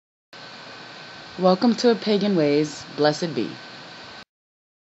Welcome to Pagan Ways, blessed be.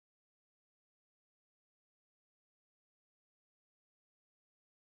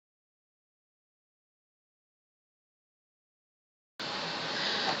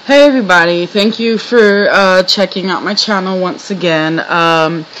 Hey everybody, thank you for checking out my channel once again.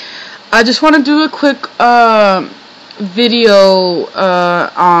 I just want to do a quick video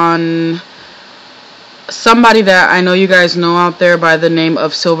on somebody that I know you guys know out there by the name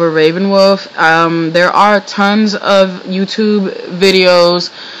of Silver Ravenwolf. There are tons of YouTube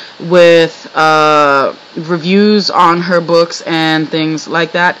videos with reviews on her books and things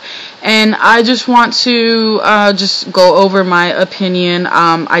like that, and I just want to just go over my opinion.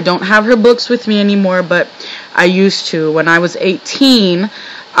 I don't have her books with me anymore, but I used to. When I was 18,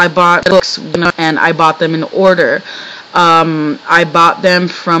 I bought books and I bought them in order. I bought them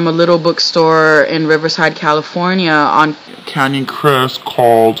from a little bookstore in Riverside, California on Canyon Crest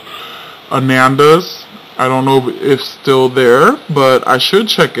called Ananda's. I don't know if it's still there, but I should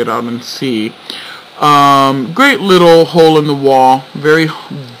check it out and see. Great little hole in the wall. Very,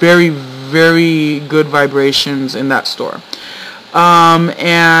 very, very good vibrations in that store.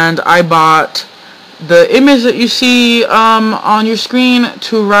 And I bought the image that you see on your screen,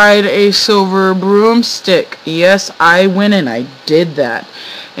 to ride a silver broomstick. Yes, I went and I did that.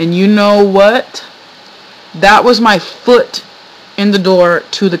 And you know what? That was my foot in the door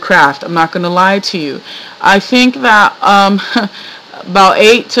to the craft. I'm not going to lie to you. I think that about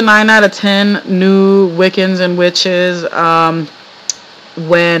 8 to 9 out of 10 new Wiccans and witches,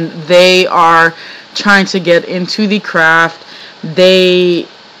 when they are trying to get into the craft,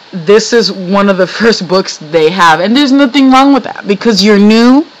 this is one of the first books they have. And there's nothing wrong with that, because you're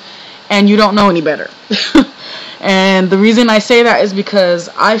new and you don't know any better. And the reason I say that is because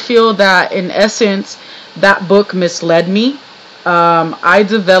I feel that in essence that book misled me. I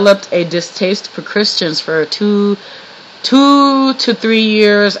developed a distaste for Christians for two to 3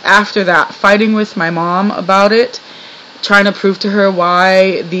 years after that, fighting with my mom about it, trying to prove to her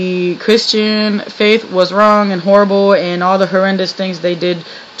why the Christian faith was wrong and horrible and all the horrendous things they did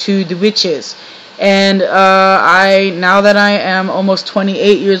to the witches. And now that I am almost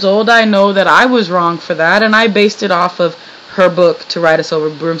 28 years old, I know that I was wrong for that, and I based it off of her book, To Ride a Silver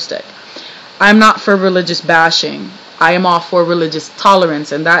Broomstick. I'm not for religious bashing. I am all for religious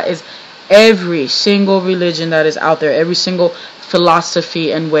tolerance, and that is every single religion that is out there, every single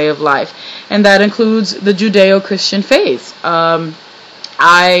philosophy and way of life, and that includes the Judeo-Christian faith.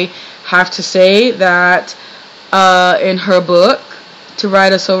 I have to say that in her book, To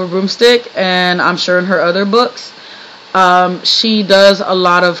Ride a Silver Broomstick, and I'm sure in her other books, she does a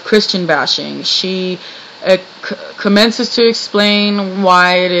lot of Christian bashing. She commences to explain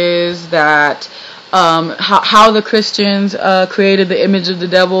why it is that how the Christians created the image of the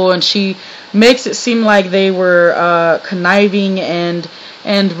devil, and she makes it seem like they were conniving and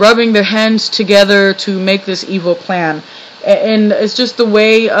rubbing their hands together to make this evil plan. And it's just the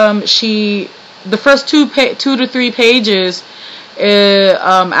way the first two to three pages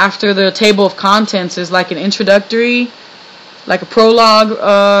after the table of contents is like an introductory, like a prologue,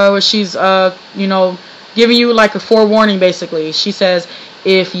 where she's giving you like a forewarning. Basically, she says,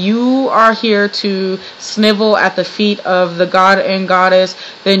 if you are here to snivel at the feet of the god and goddess,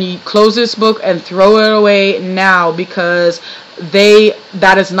 then you close this book and throw it away now, because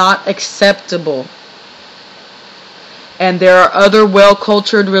that is not acceptable. And there are other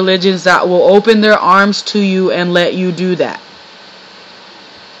well-cultured religions that will open their arms to you and let you do that.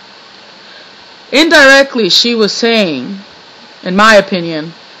 Indirectly, she was saying, in my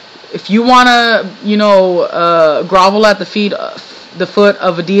opinion, if you want to, grovel at the foot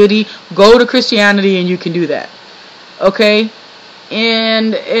of a deity, go to Christianity and you can do that. Okay?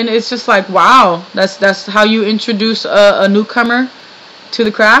 And it's just like, wow, that's how you introduce a newcomer to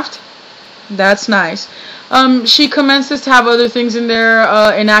the craft? That's nice. She commences to have other things in there,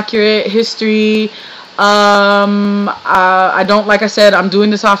 inaccurate history. I don't, like I said, I'm doing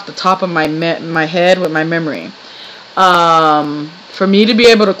this off the top of my head with my memory. For me to be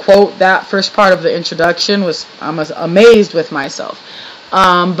able to quote that first part of the introduction I'm amazed with myself.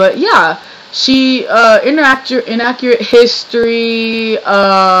 But yeah, she inaccurate history,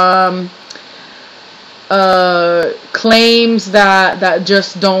 claims that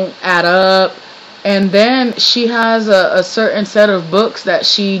just don't add up. And then she has a certain set of books that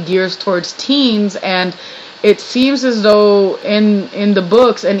she gears towards teens, and it seems as though in the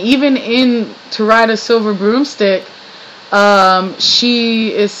books, and even in To Ride a Silver Broomstick,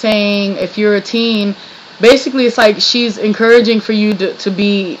 she is saying, if you're a teen, basically it's like she's encouraging for you to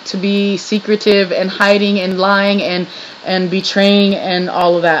be secretive and hiding and lying and betraying and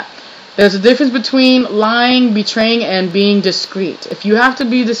all of that. There's a difference between lying, betraying, and being discreet. If you have to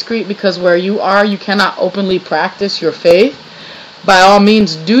be discreet because where you are, you cannot openly practice your faith, by all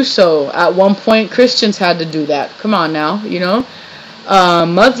means do so. At one point, Christians had to do that. Come on now, you know.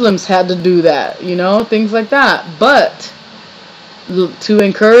 Muslims had to do that, you know, things like that. But to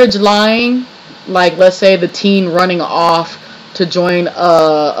encourage lying, like let's say the teen running off to join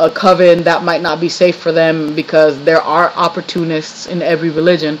a coven that might not be safe for them, because there are opportunists in every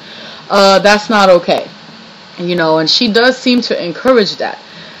religion, that's not okay, you know. And she does seem to encourage that.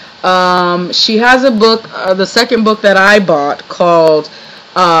 She has a book, the second book that I bought, called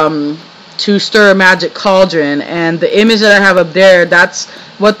To Stir a Magic Cauldron, and the image that I have up there, that's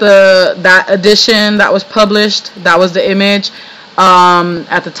what that edition that was published, that was the image.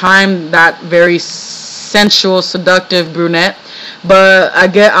 At the time, that very sensual, seductive brunette. But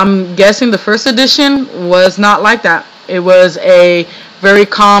I'm guessing the first edition was not like that. It was a very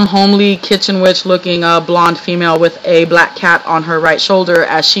calm, homely, kitchen witch looking blonde female with a black cat on her right shoulder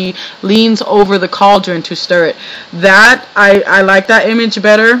as she leans over the cauldron to stir it. That I like that image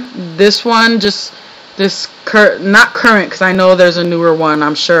better. This one, not current, because I know there's a newer one,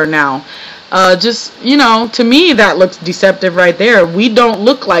 I'm sure now. Just, you know, to me that looks deceptive right there. We don't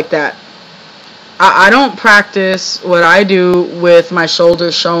look like that. I don't practice what I do with my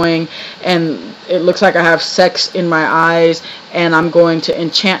shoulders showing and it looks like I have sex in my eyes and I'm going to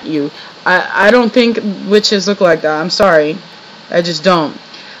enchant you. I don't think witches look like that. I'm sorry. I just don't.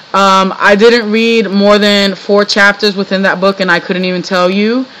 I didn't read more than 4 chapters within that book, and I couldn't even tell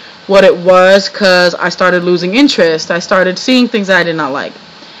you what it was because I started losing interest. I started seeing things I did not like.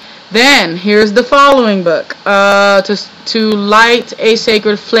 Then, here's the following book. To Light a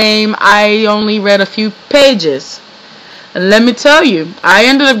Sacred Flame, I only read a few pages. And let me tell you, I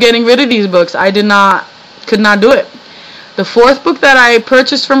ended up getting rid of these books. I could not do it. The 4th book that I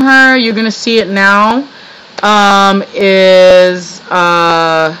purchased from her, you're going to see it now, is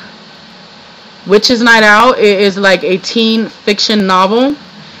Witch's Night Out. It is like a teen fiction novel.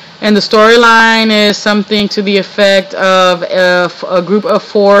 And the storyline is something to the effect of a group of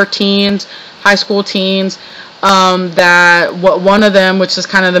 4 teens, high school teens, one of them, which is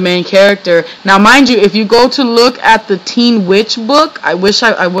kind of the main character. Now, mind you, if you go to look at the Teen Witch book, I wish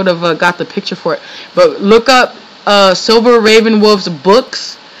I would have got the picture for it, but look up Silver Ravenwolf's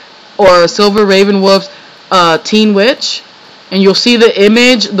books or Silver Ravenwolf's Teen Witch, and you'll see the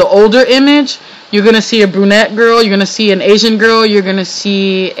image, the older image. You're going to see a brunette girl, you're going to see an Asian girl, you're going to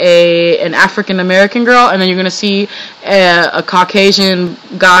see an African American girl, and then you're going to see a Caucasian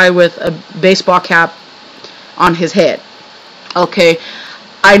guy with a baseball cap on his head. Okay,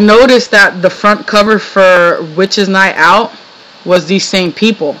 I noticed that the front cover for Witch's Night Out was these same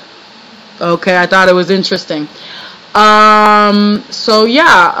people. Okay, I thought it was interesting. So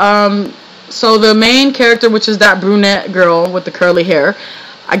the main character, which is that brunette girl with the curly hair,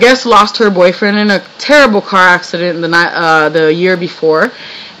 I guess lost her boyfriend in a terrible car accident the year before,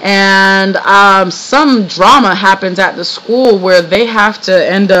 and some drama happens at the school where they have to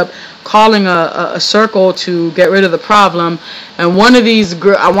end up calling a circle to get rid of the problem. And one of these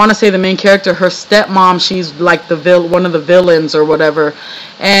girls, I want to say the main character, her stepmom, she's like one of the villains or whatever.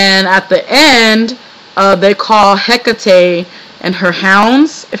 And at the end, they call Hecate and her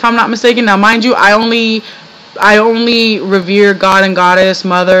hounds, if I'm not mistaken. Now, mind you, I only revere God and Goddess,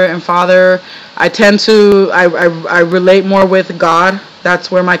 Mother and Father. I relate more with God. That's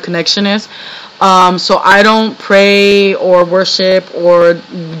where my connection is. So I don't pray or worship or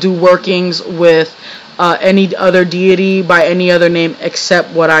do workings with any other deity by any other name except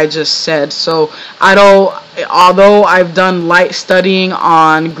what I just said. So although I've done light studying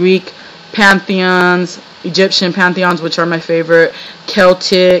on Greek pantheons, Egyptian pantheons, which are my favorite,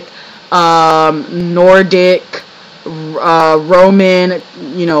 Celtic, Nordic, Roman,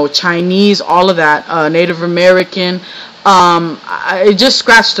 Chinese, all of that, Native American. I just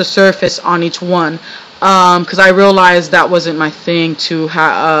scratched the surface on each one, because I realized that wasn't my thing to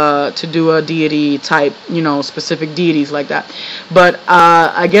do a deity type, specific deities like that. But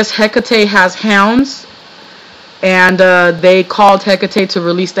I guess Hecate has hounds, and they called Hecate to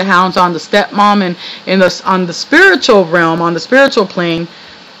release the hounds on the stepmom, and on the spiritual realm, on the spiritual plane,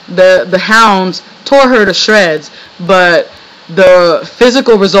 the hounds tore her to shreds. But the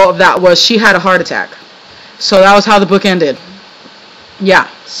physical result of that was she had a heart attack. So that was how the book ended. Yeah,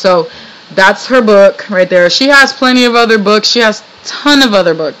 so that's her book right there. She has plenty of other books. She has a ton of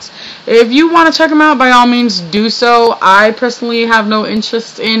other books. If you want to check them out, by all means do so. I personally have no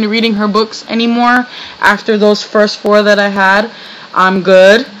interest in reading her books anymore. After those first 4 that I had, I'm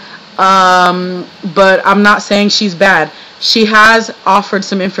good. But I'm not saying she's bad. she has offered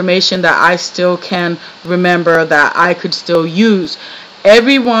some information that I still can remember, that I could still use.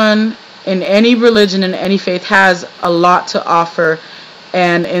 Everyone in any religion, in any faith, has a lot to offer.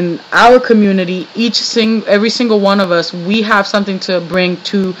 And in our community, every single one of us, we have something to bring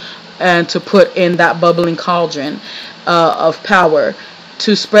to and to put in that bubbling cauldron of power,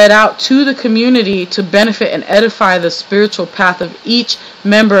 to spread out to the community, to benefit and edify the spiritual path of each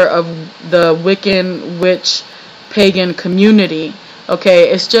member of the Wiccan, witch, pagan community. Okay,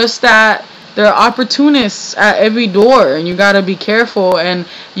 it's just that there are opportunists at every door, and you got to be careful, and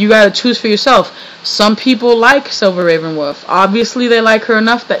you got to choose for yourself. Some people like Silver Ravenwolf. Obviously, they like her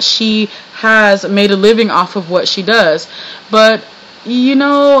enough that she has made a living off of what she does. But, you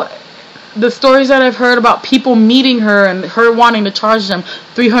know, the stories that I've heard about people meeting her and her wanting to charge them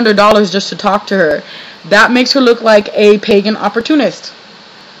 $300 just to talk to her, that makes her look like a pagan opportunist.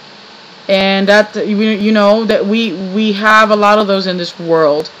 And that, you know, that we have a lot of those in this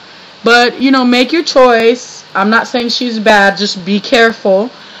world. But, you know, make your choice. I'm not saying she's bad. Just be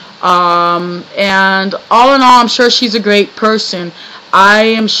careful. And all in all, I'm sure she's a great person. I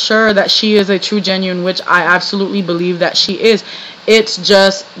am sure that she is a true, genuine witch. I absolutely believe that she is. It's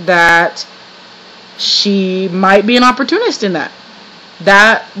just that she might be an opportunist in that.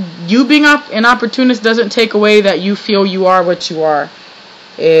 That you being an opportunist doesn't take away that you feel you are what you are.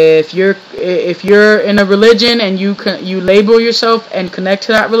 If you're in a religion and you label yourself and connect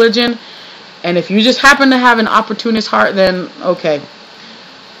to that religion, and if you just happen to have an opportunist heart, then okay.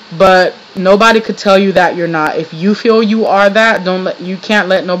 But nobody could tell you that you're not. If you feel you are that, you can't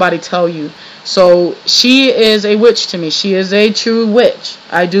let nobody tell you. So she is a witch to me. She is a true witch.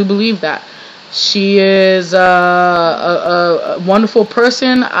 I do believe that. She is a wonderful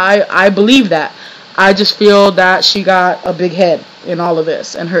person. I believe that. I just feel that she got a big head in all of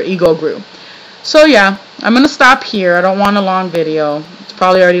this, and her ego grew. So yeah, I'm going to stop here. I don't want a long video. It's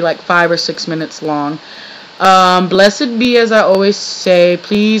probably already like 5 or 6 minutes long. Blessed be, as I always say.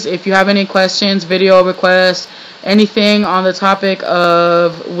 Please, if you have any questions, video requests, anything on the topic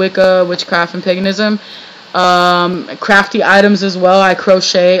of Wicca, witchcraft, and paganism, crafty items as well, I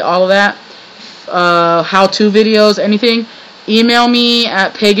crochet, all of that, how-to videos, anything, email me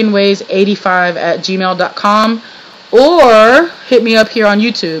at paganways85@gmail.com, or hit me up here on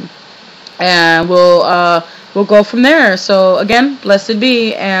YouTube, and we'll go from there. So again, blessed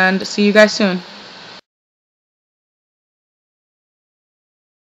be, and see you guys soon.